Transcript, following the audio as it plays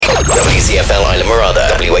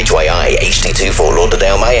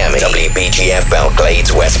Glendale, Miami. WBGF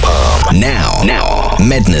Belgrade, West Palm. Now,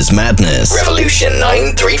 Medna's Madness. Revolution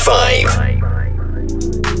 935.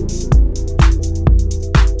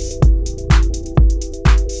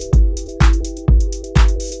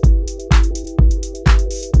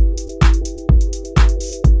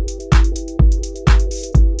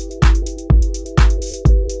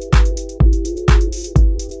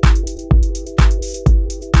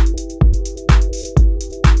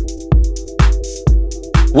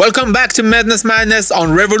 Welcome back to Medna's Madness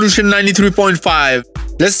on Revolution 93.5.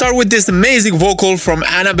 Let's start with this amazing vocal from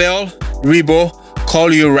Annabelle Rebo,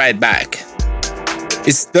 Call You Right Back.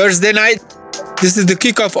 It's Thursday night. This is the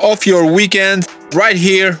kickoff of your weekend right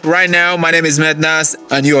here, right now. My name is Mednas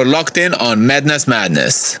and you're locked in on Medna's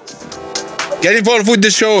Madness. Get involved with the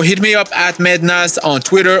show. Hit me up at Mednas on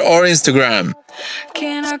Twitter or Instagram.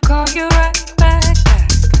 Can I call you right back?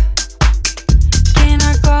 Can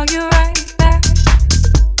I call you right back?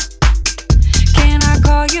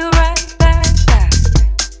 Call you right back.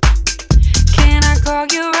 Can I call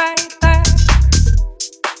you right back?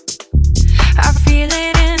 I feel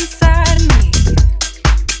it inside me,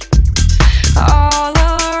 all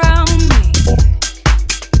around me,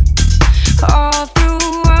 all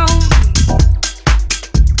throughout me.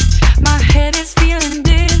 My head is feeling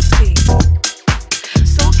dizzy.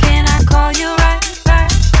 So can I call you right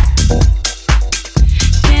back?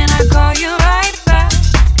 Can I call you right back?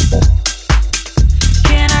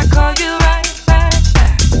 Call you right back.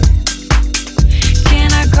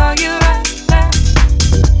 Can I call you right back?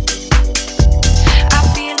 I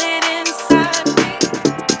feel it inside me,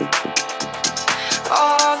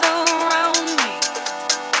 all around me,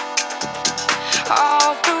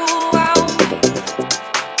 all throughout me.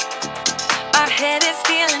 My head is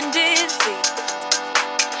feeling dizzy.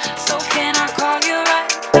 So can I call you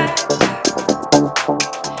right back?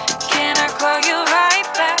 Can I call you right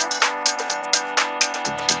back?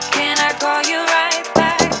 Can I call you right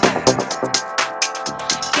back?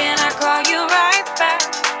 Can I call you right back?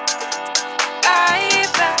 Right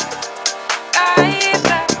back, right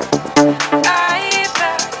back, right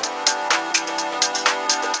back.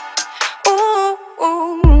 Ooh,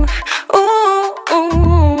 ooh, ooh,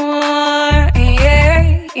 ooh, yeah,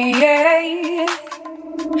 yeah.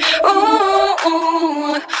 Ooh,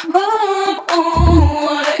 ooh, ooh,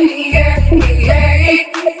 ooh, yeah, yeah, yeah,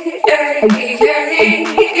 yeah.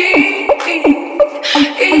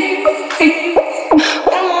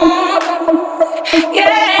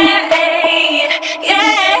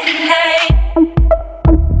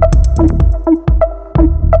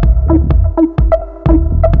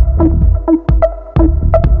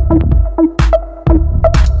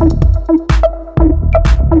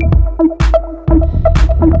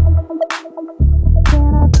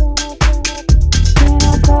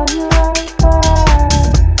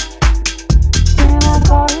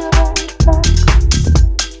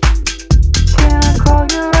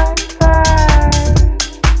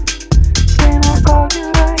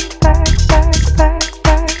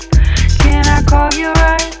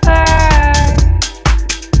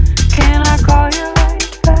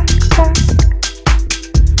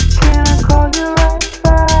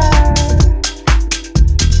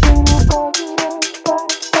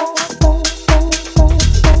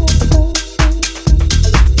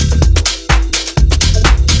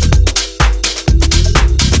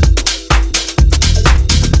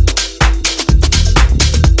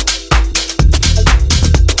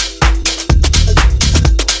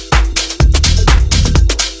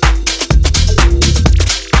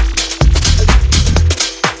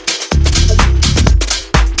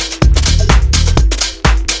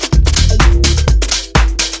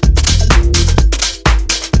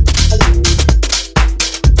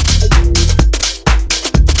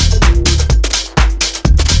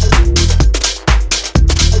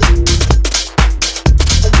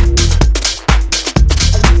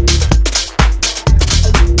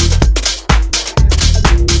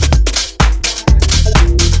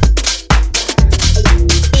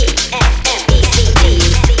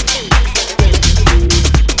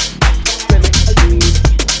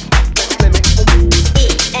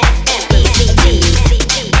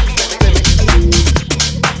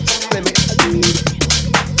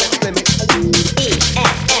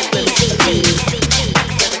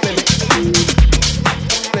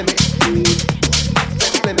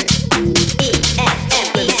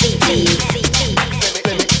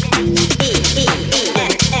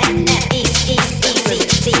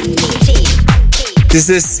 This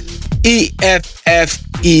is EFFECT.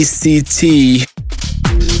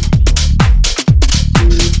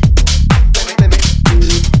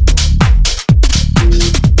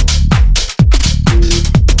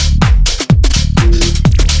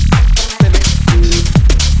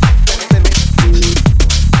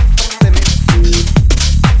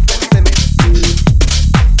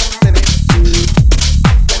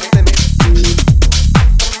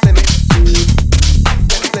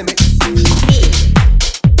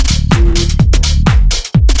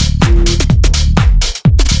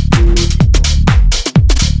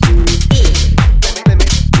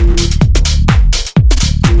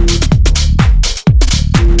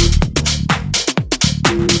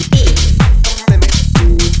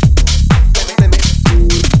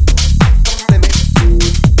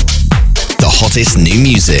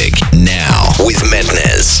 music now with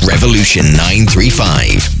Mednes. Revolution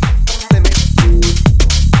 935.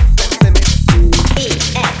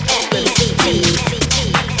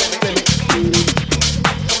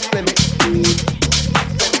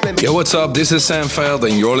 Yo, what's up? This is Sam Veld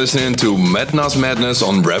and you're listening to Mednas Madness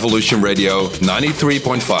on Revolution Radio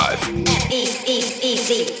 93.5.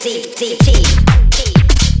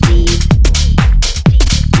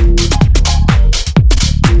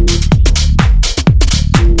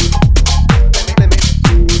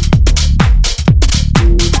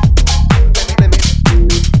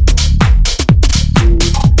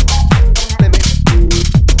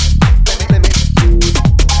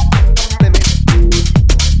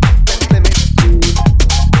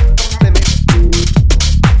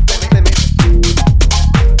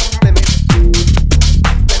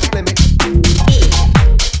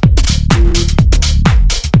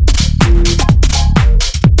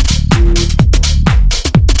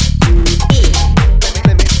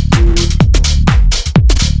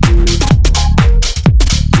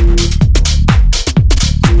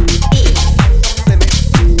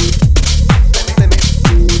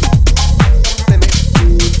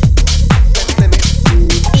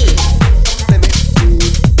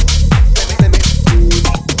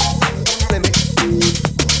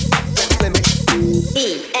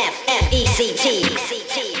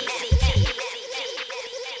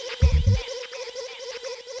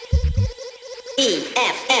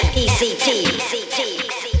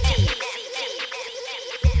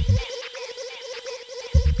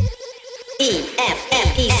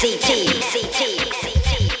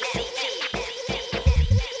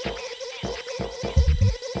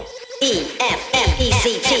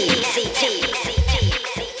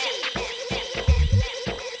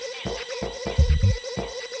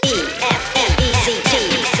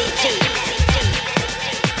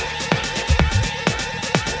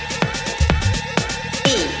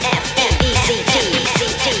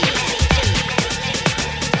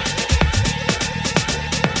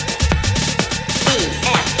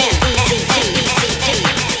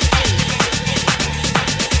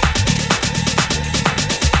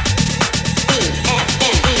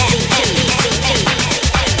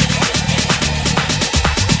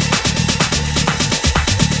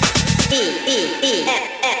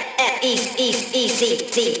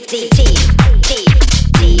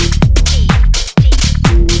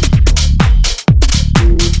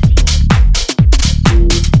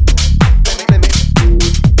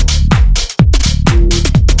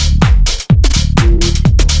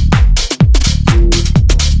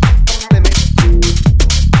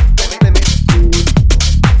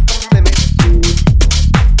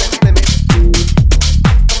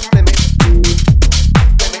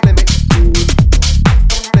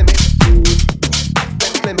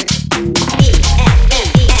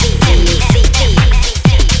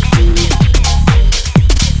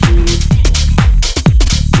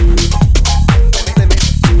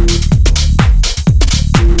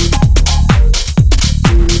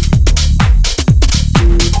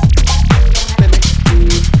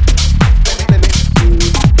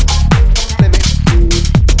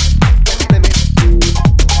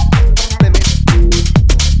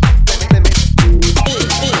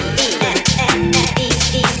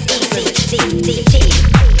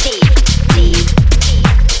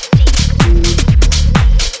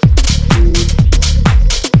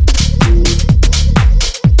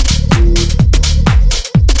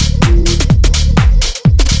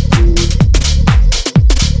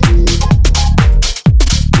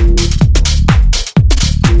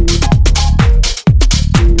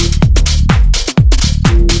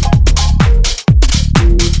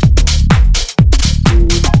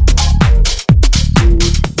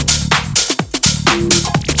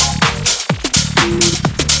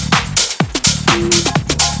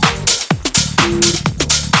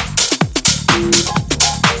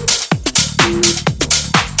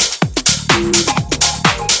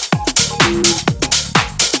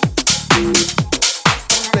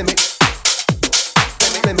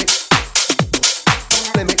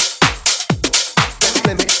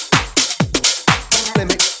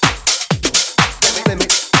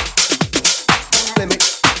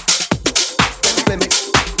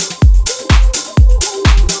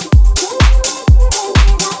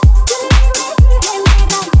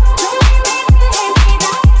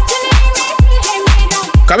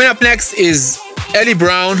 Coming up next is Ellie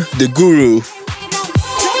Brown, the Guru.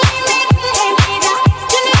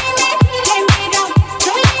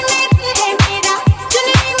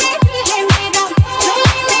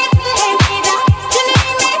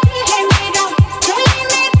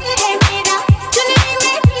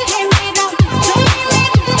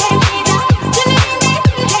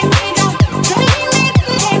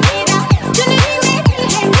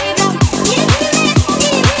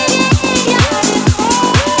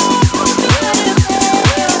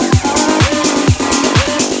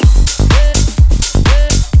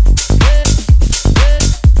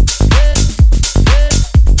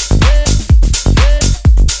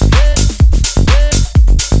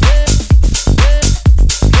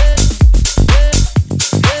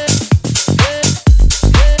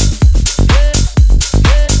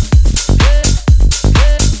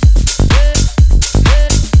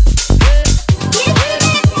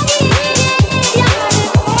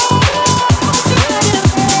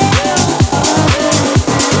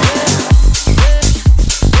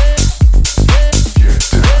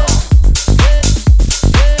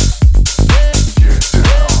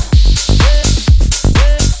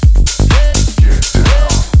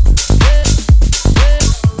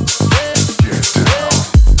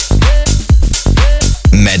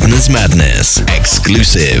 Medna's Madness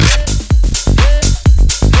exclusive.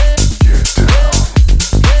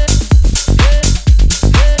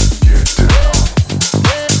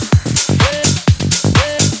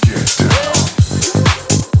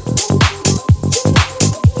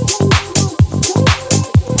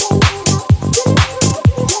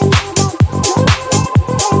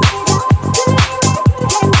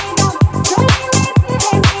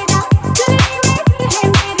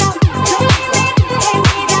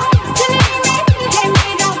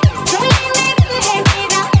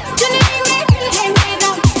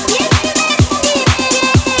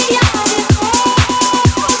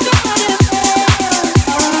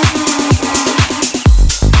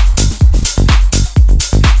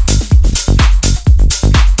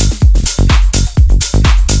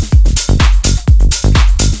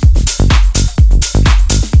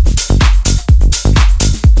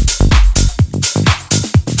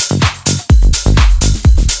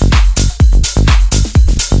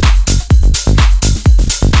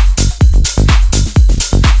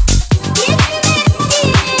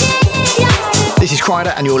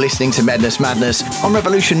 And you're listening to Medna's Madness on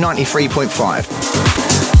Revolution 93.5.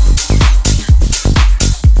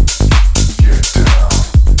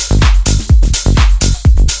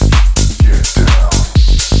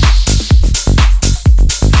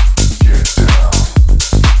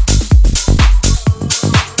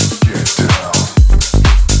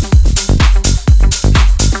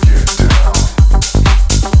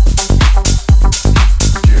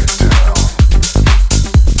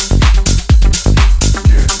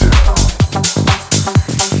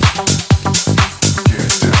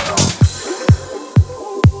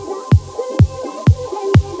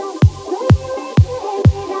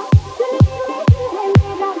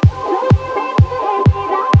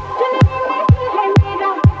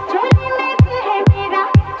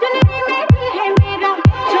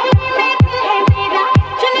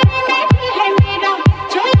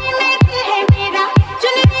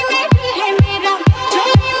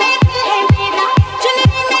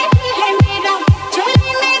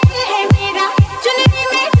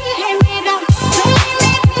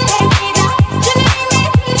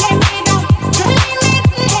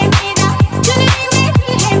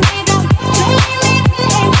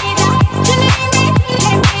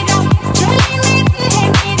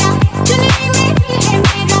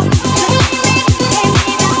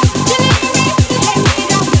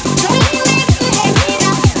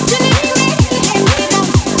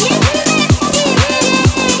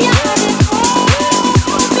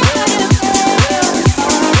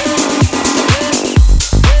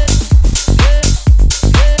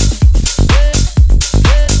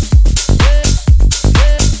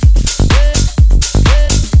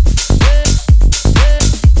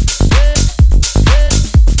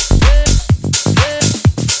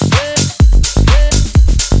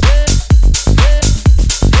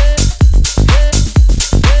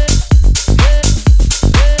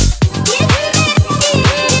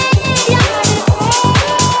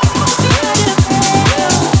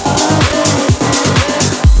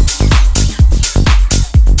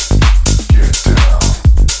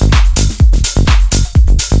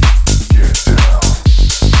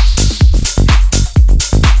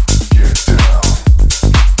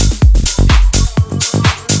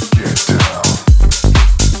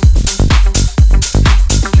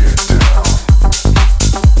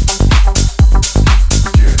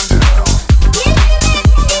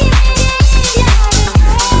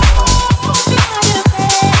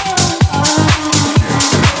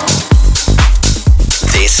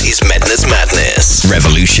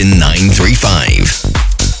 Revolution 935.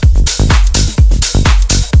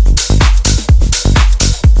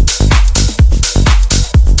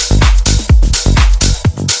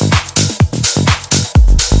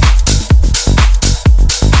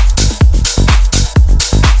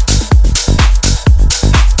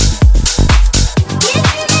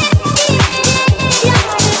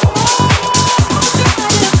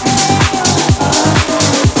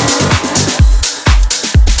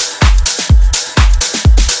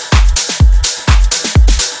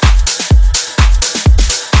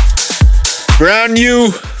 Brand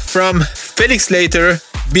new from Felix Slater,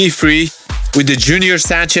 Be Free, with the Junior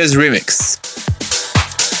Sanchez remix.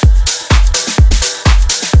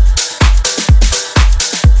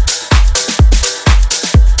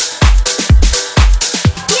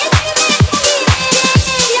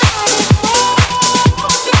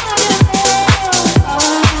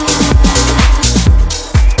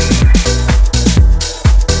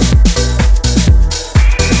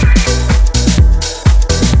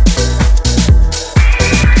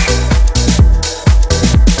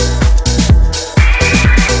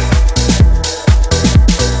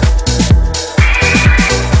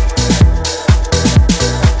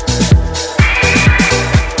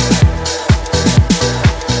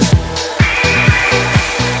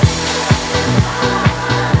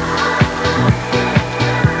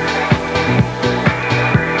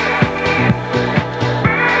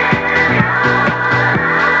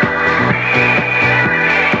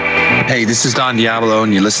 this is Don Diablo,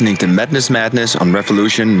 and you're listening to Madness Madness on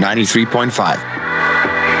Revolution 93.5.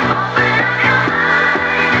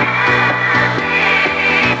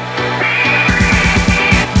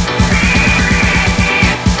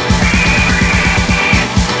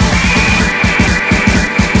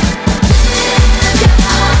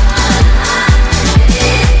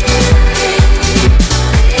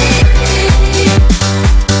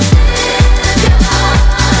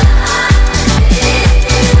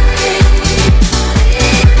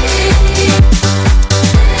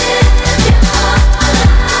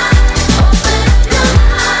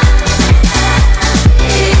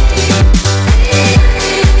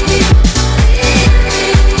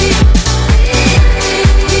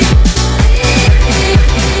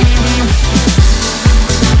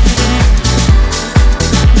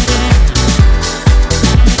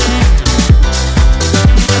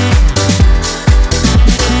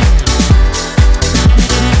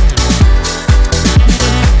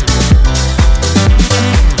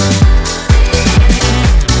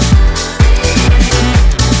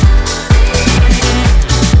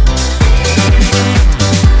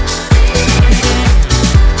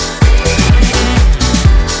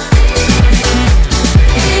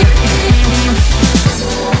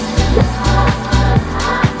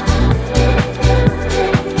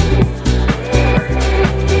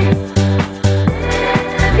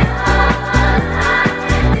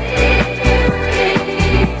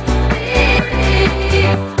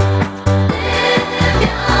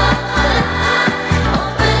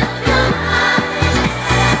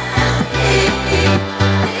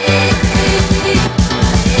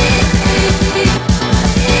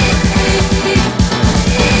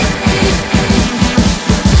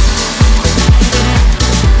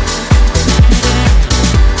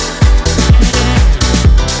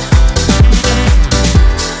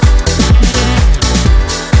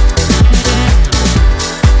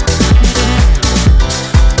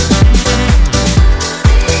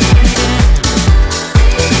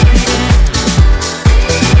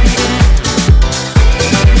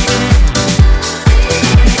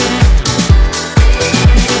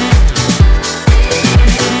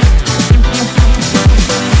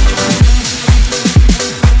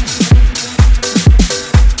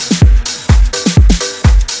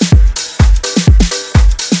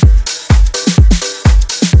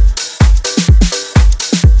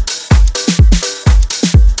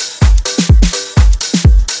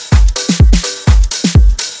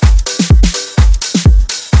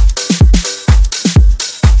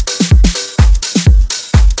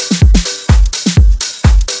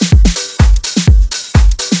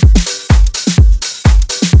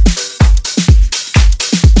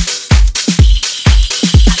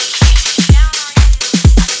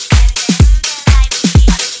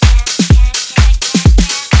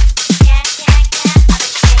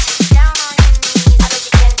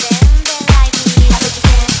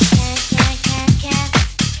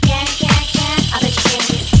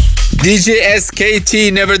 DJ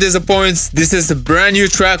SKT never disappoints. This is a brand new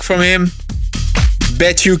track from him.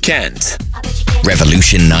 Bet You Can't.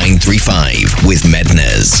 Revolution 935 with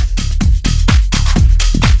Mednez.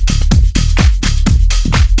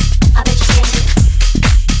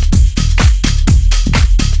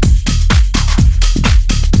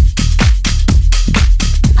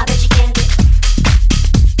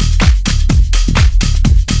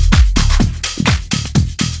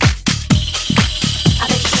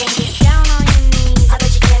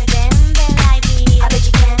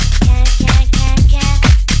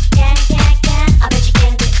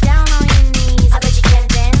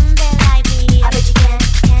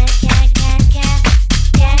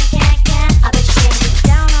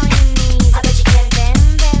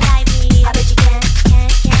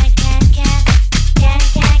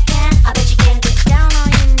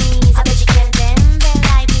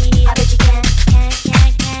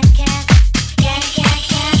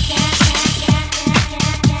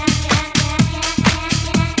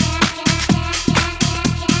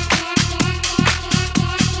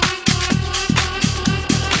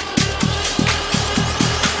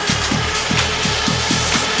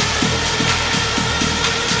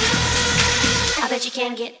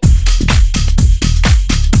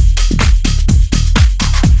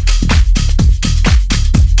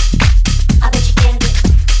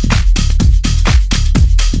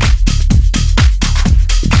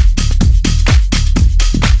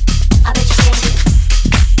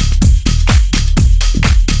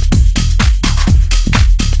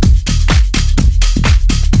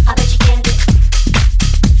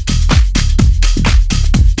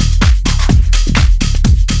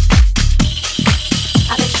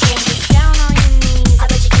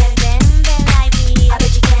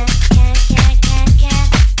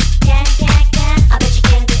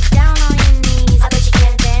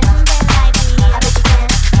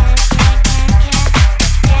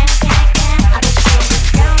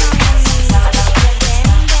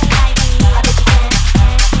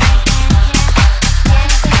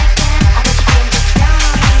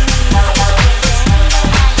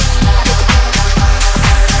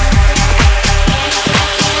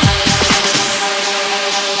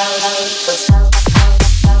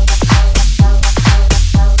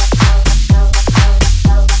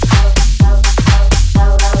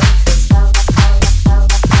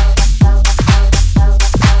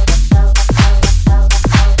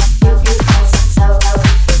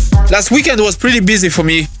 Last weekend was pretty busy for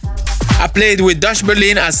me. I played with Dash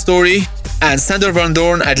Berlin at Story and Sander Van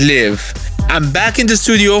Doorn at Live. I'm back in the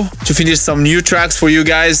studio to finish some new tracks for you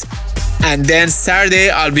guys. And then Saturday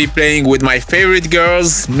I'll be playing with my favorite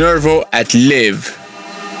girls, Nervo at Live.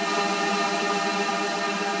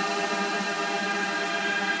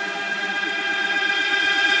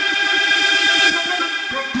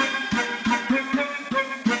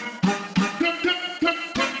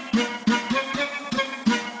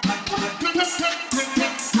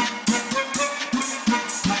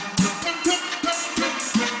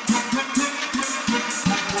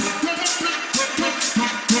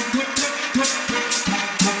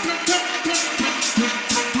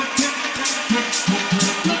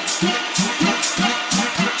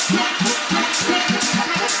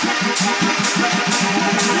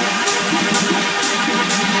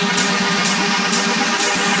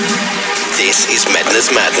 This is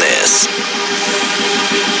Medner's Madness.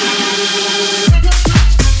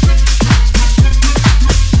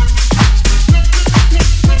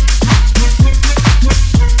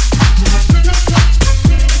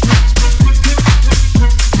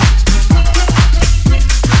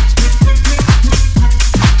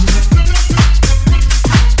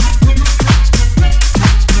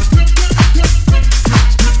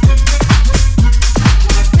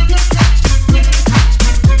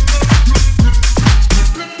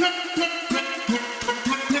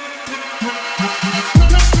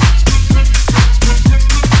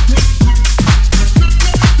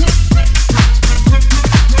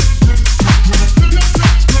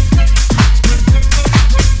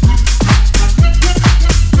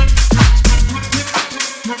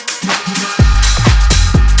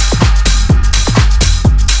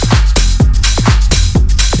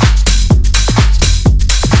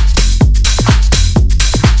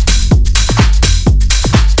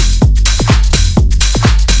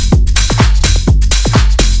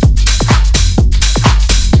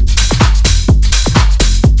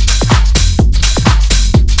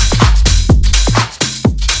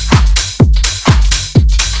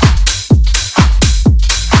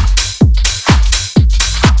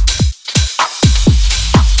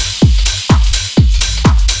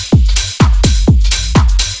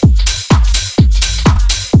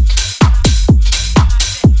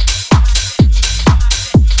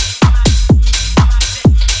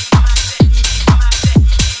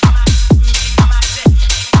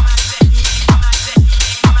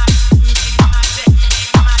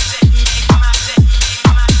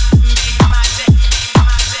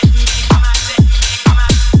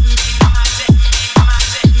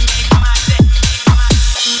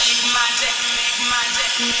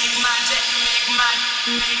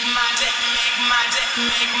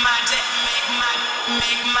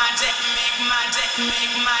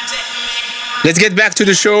 Let's get back to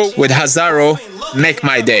the show with Hazaro, Make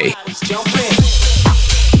My Day.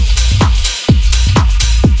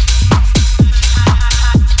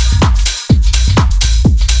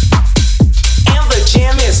 And the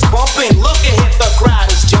jam is bumping, look ahead, the crowd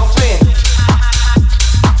is jumping.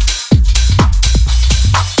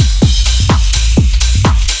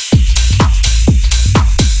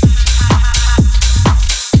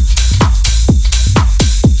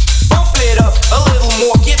 Bump it up a little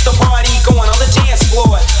more, get the party going on the dance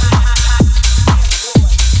floor.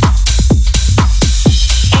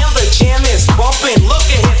 And the jam is bumping, look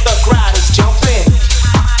ahead, the crowd is jumping.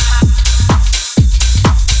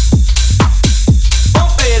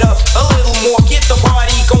 Bump it up a little more, get the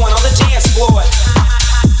party going on the dance floor.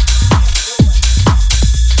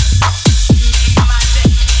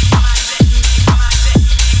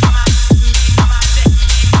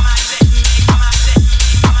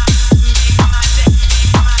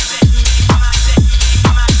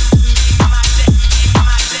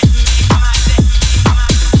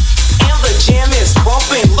 And the jam is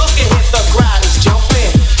bumping, look ahead, the crowd is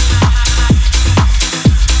jumping.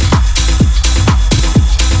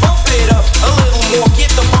 Bump it up a little more, get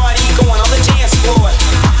the party going on the dance floor.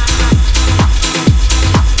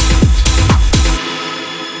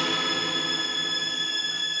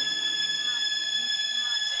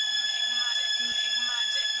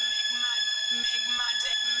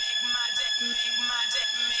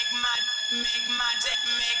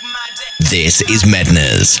 This is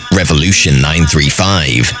Medner's Revolution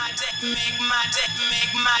 935.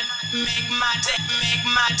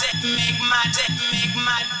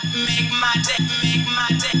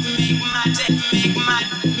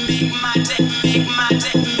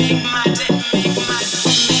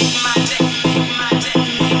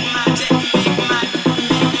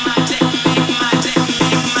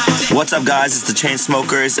 What's up, guys? It's the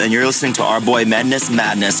Chainsmokers, and you're listening to our boy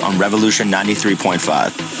Madness on Revolution 93.5.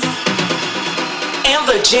 And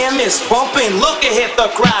the jam is bumping. Look ahead, the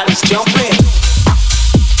crowd is jumping.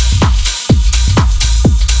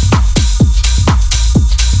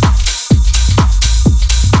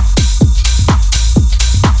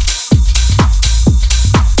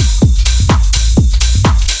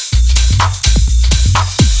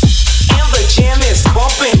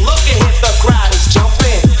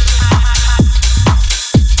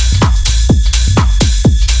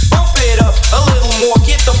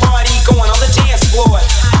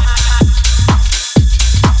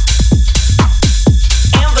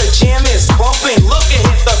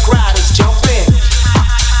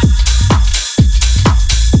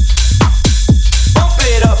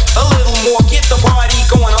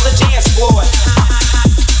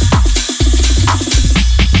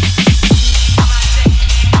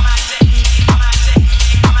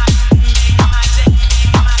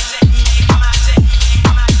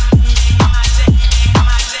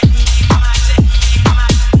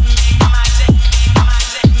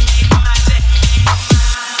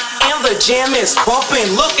 Jam is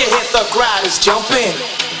bumping, look ahead, the crowd is jumping.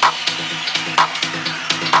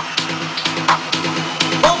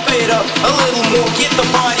 Bump it up a little more, get the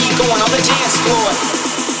party going on the dance floor.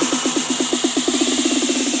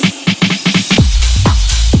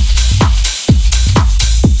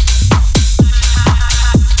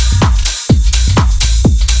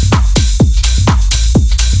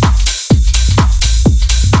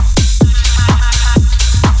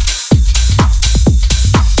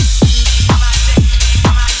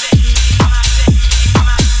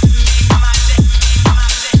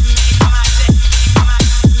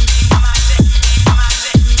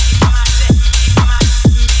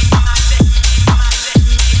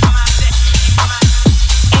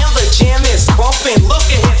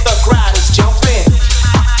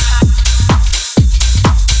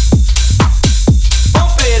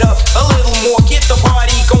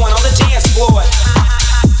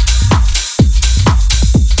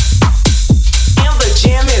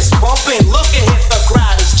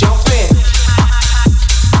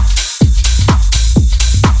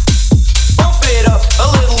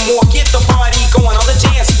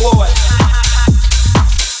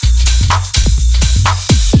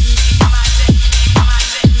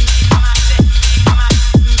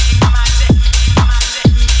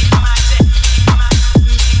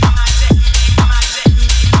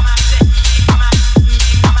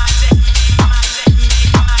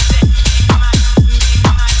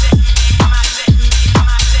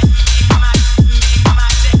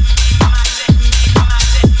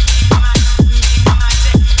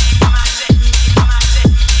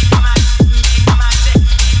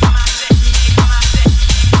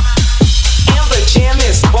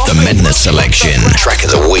 Selection, track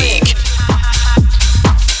of the week.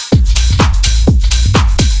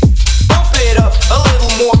 Bump it up a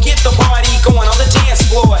little more, get the party going on the dance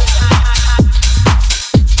floor.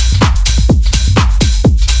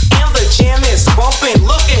 And the jam is bumping,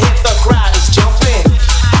 look ahead, the crowd is jumping.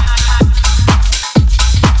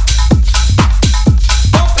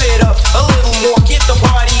 Bump it up a little more, get the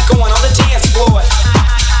party going on the dance floor.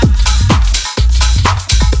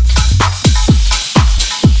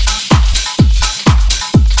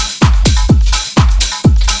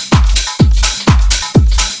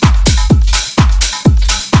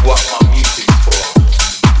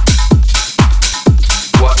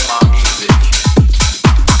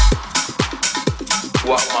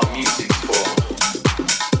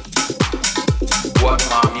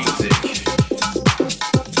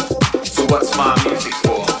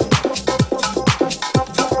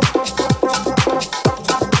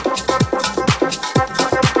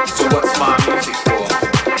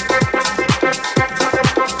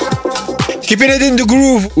 Keeping it in the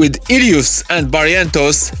groove with Ilius and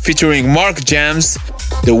Barrientos featuring Mark Jams,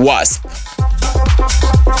 The Wasp.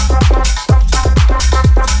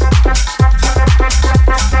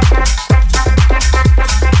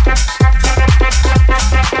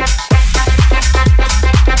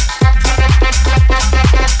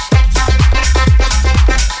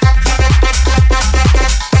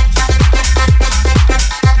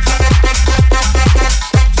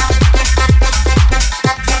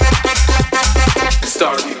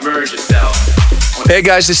 Hey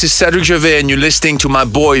guys, this is Cedric Gervais and you're listening to my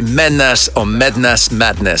boy Madness on Madness.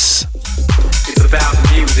 It's about the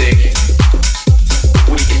music.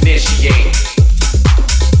 We initiate.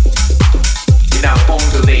 You're not on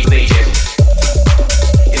the legend.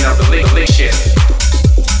 You're not the legend.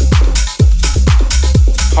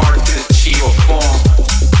 Hard to achieve or form.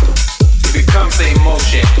 It becomes a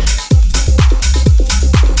motion.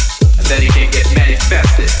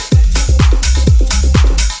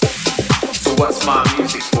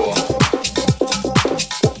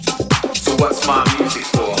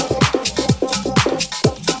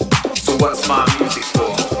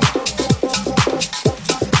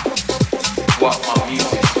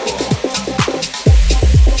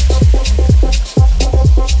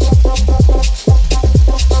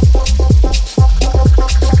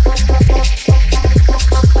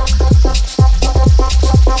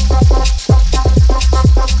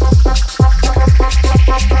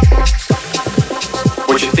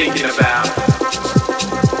 What you're thinking about.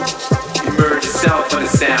 Immerse yourself in the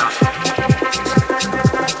sound.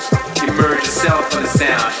 Immerse yourself in the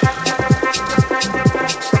sound.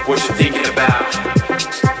 What you're thinking about.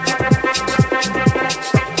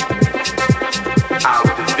 Out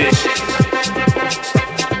of the vision.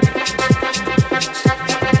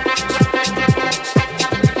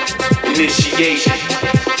 Initiation.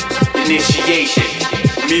 Initiation.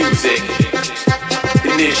 Music.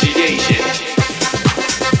 Initiation.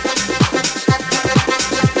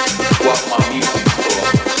 What my music for?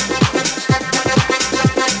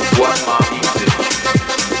 What my music?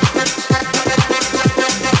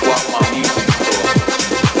 What my music for?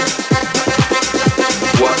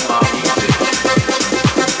 What my music?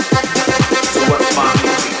 So what's my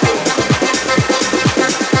music for?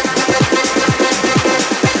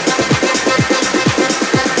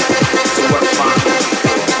 So what's my music for?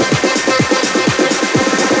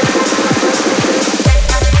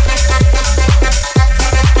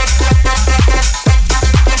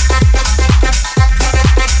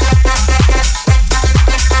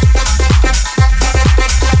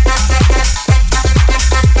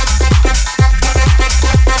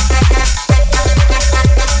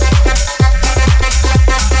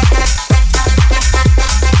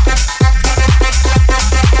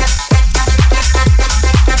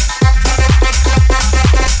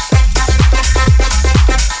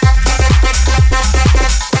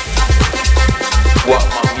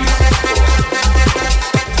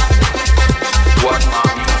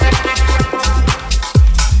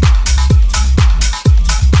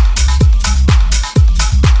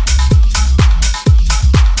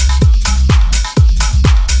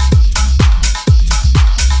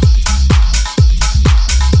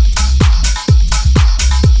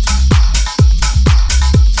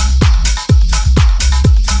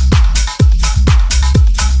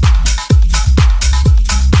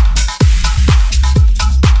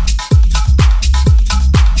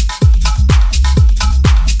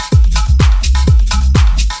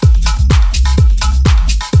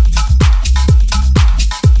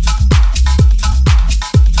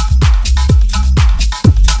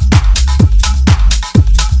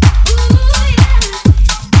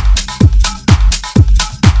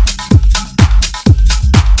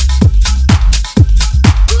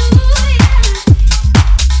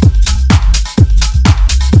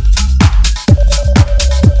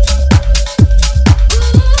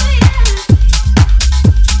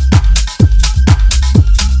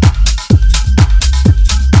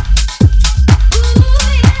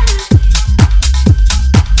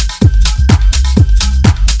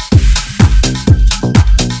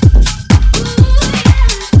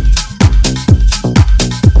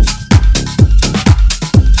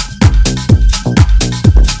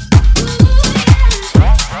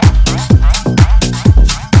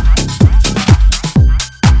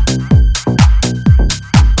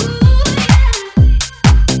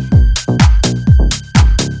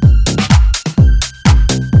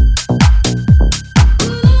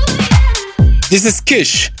 This is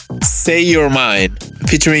Kish, Say Your Mind,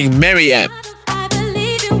 featuring Mary M.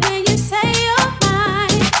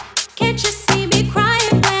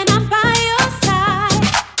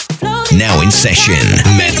 Now in session,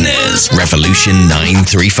 Medness, Revolution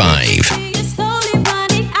 935.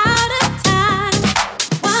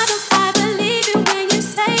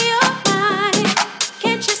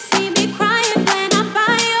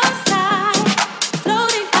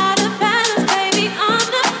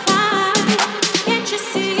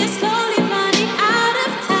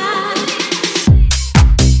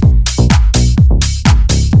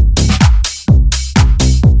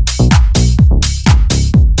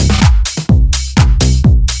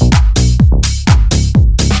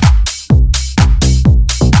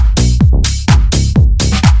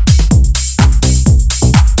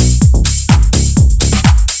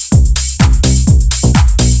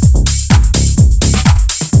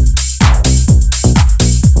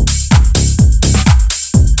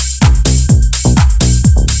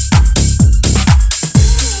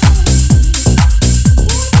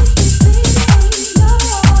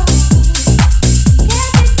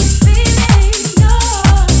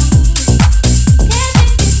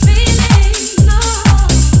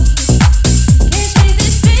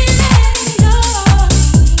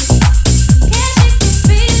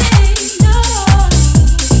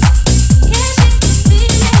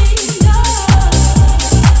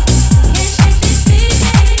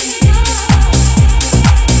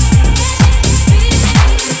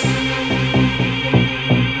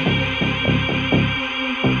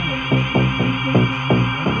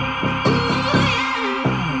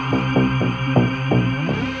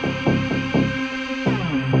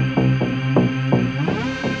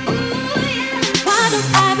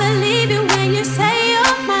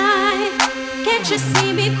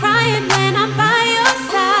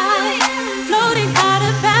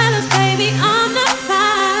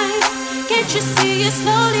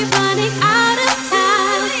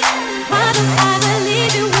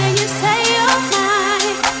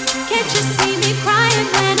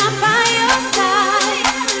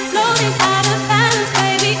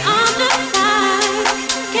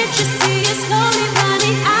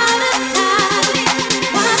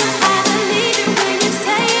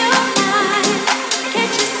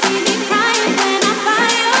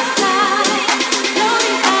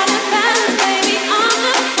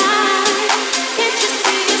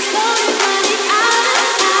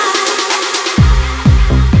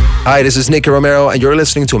 Hi, this is Nicky Romero, and you're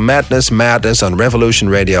listening to Madness Madness on Revolution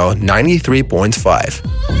Radio 93.5.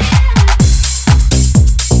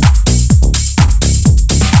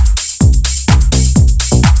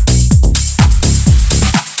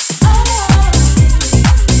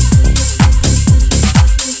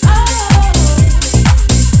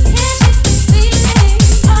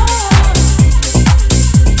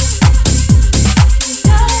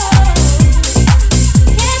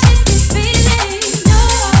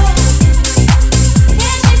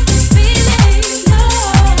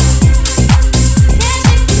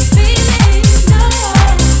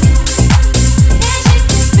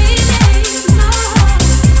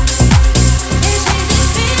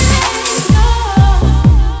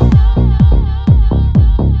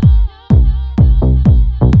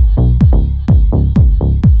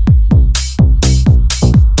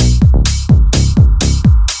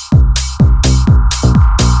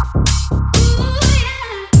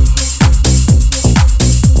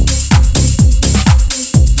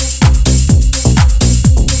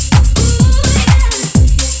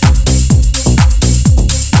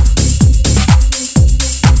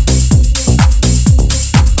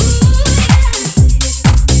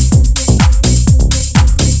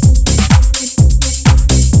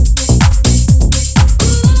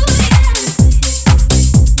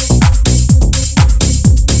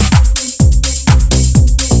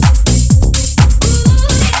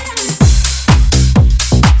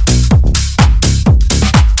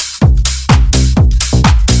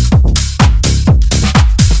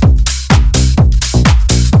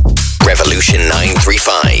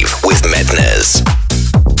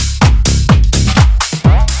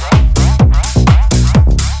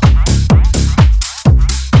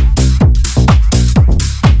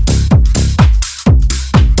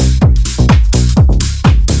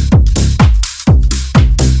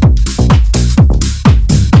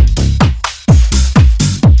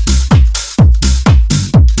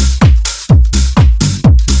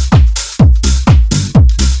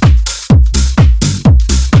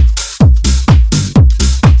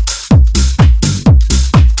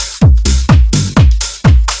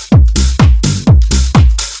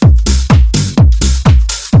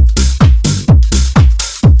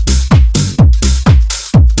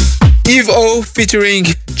 Featuring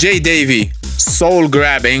Jay Davy, Soul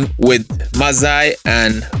Grabbing with Mazai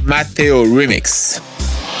and Matteo remix.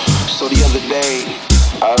 So the other day,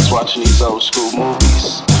 I was watching these old school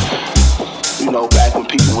movies. You know, back when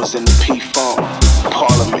people was in the P-Funk,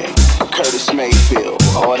 Parliament, Curtis Mayfield,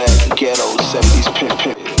 all that ghetto 70s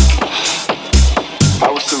pimp.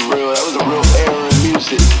 That was a real era in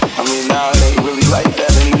music. I mean, now it ain't really like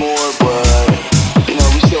that anymore, but, you know,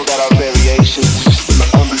 we still got our variations. It's just in the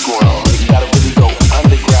underground. You gotta really go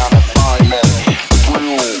underground and find that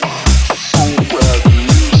real soul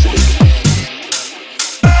music.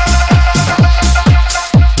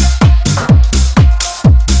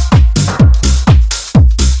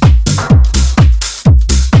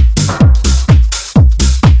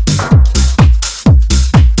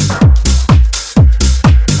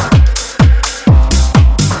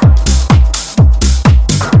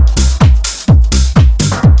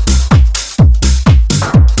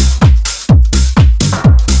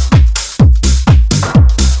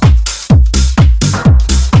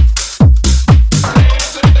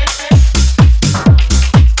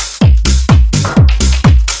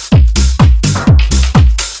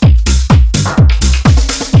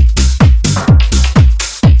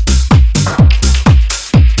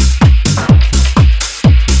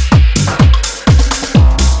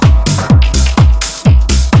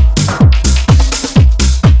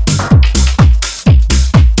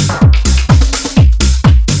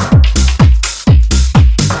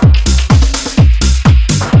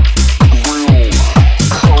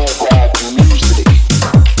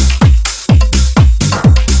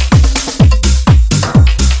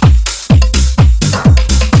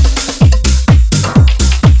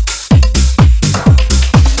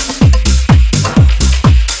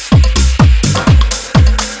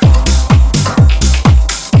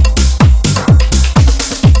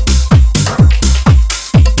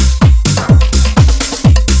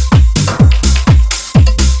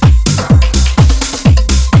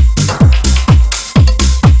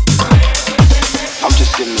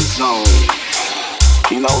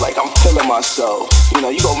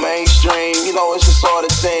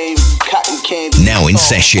 joint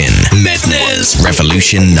session. Medness,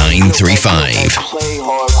 Revolution 935. Play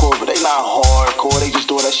hardcore, but they not hardcore. They just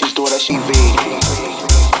do that shit,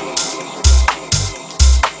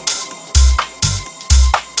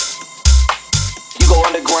 You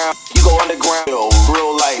go underground, yo,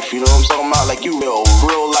 real life, you know what I'm talking about? Like you, yo,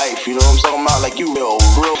 real life, you know what I'm talking about? Like you, yo,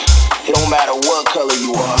 real. It don't matter what color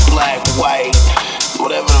you are, black, white,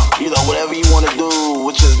 whatever, whatever you want to do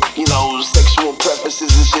with your, sexual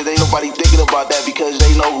preferences and shit. Ain't nobody thinking about that because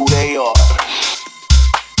they know who they are.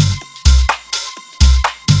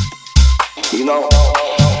 You know?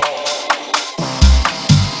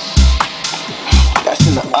 That's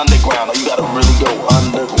in the underground. You gotta really go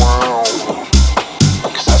underground.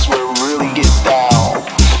 Cause that's where it really gets down.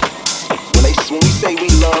 When we say we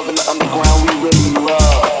love in the underground, we really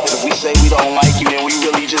love. And if we say we don't like you, then we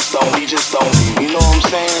really just don't. You know what I'm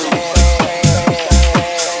saying?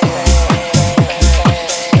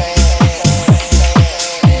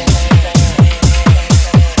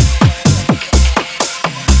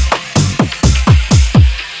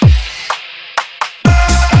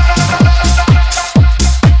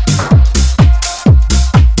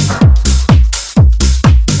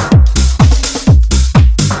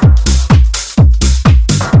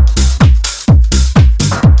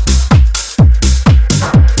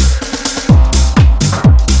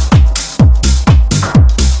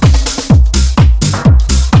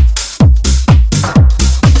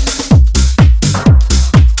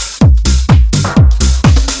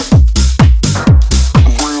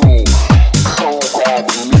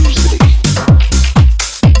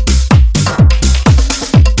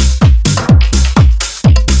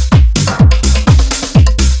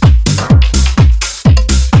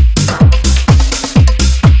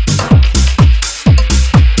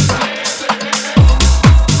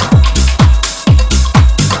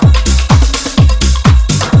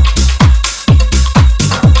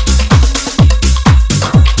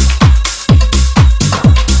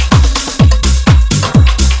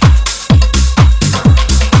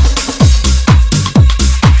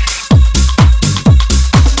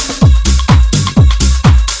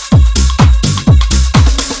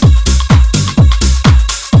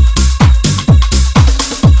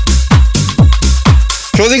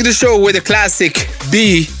 Closing the show with a classic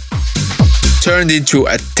B turned into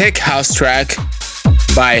a tech house track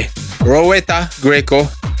by Rowetta Greco.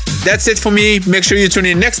 That's it for me. Make sure you tune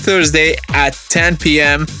in next Thursday at 10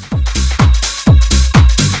 p.m.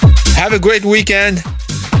 Have a great weekend.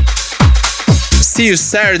 See you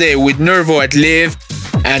Saturday with Nervo at Live.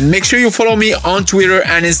 And make sure you follow me on Twitter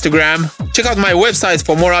and Instagram. Check out my website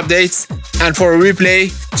for more updates. And for a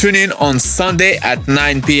replay, tune in on Sunday at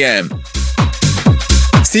 9 p.m.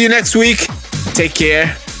 See you next week. Take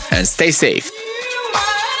care and stay safe.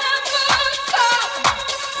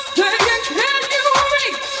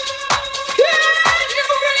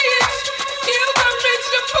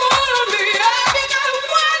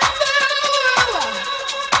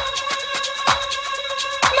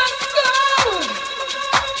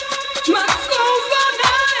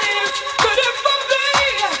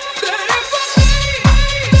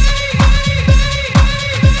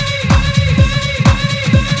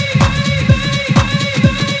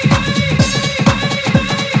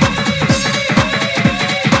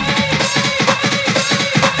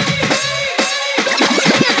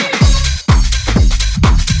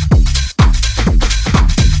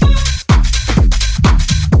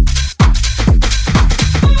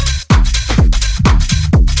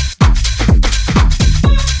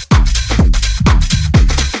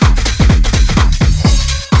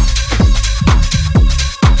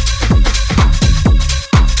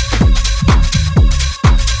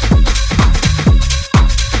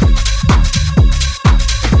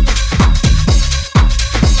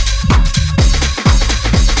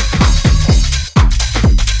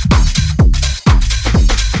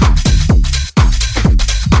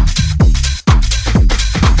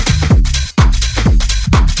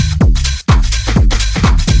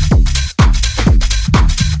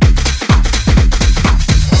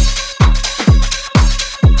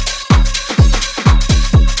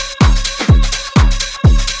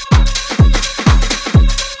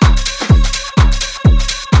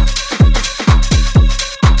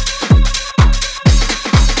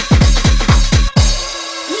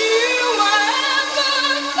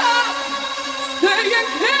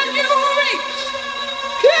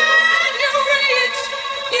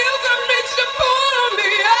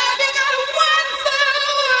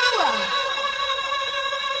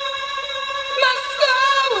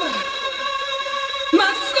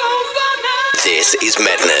 This is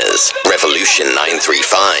Medness, Revolution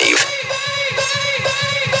 935.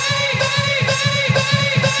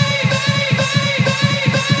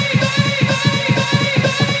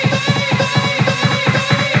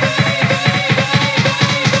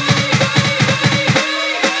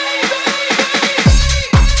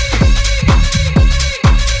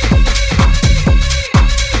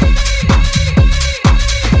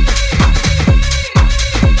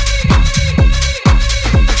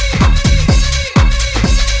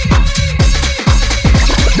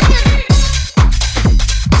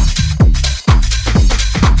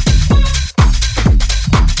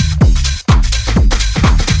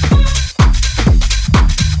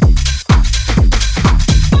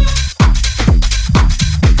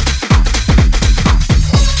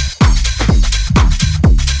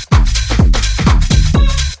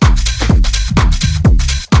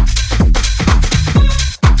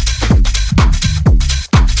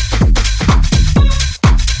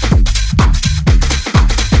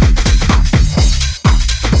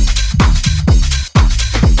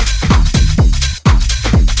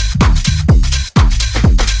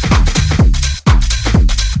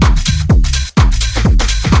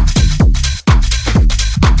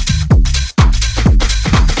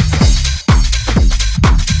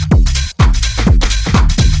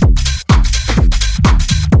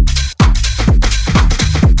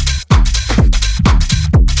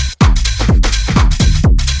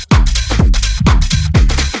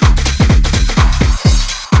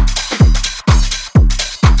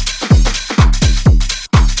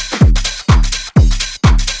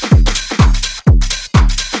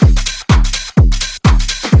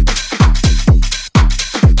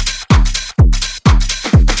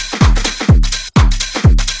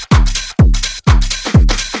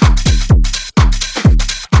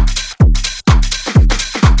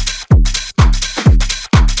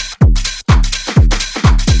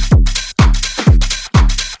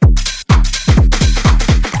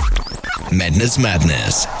 Medna's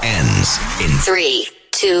Madness ends in 3,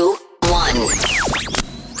 2, 1.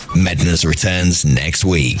 Medna's returns next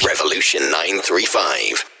week. Revolution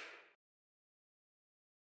 935.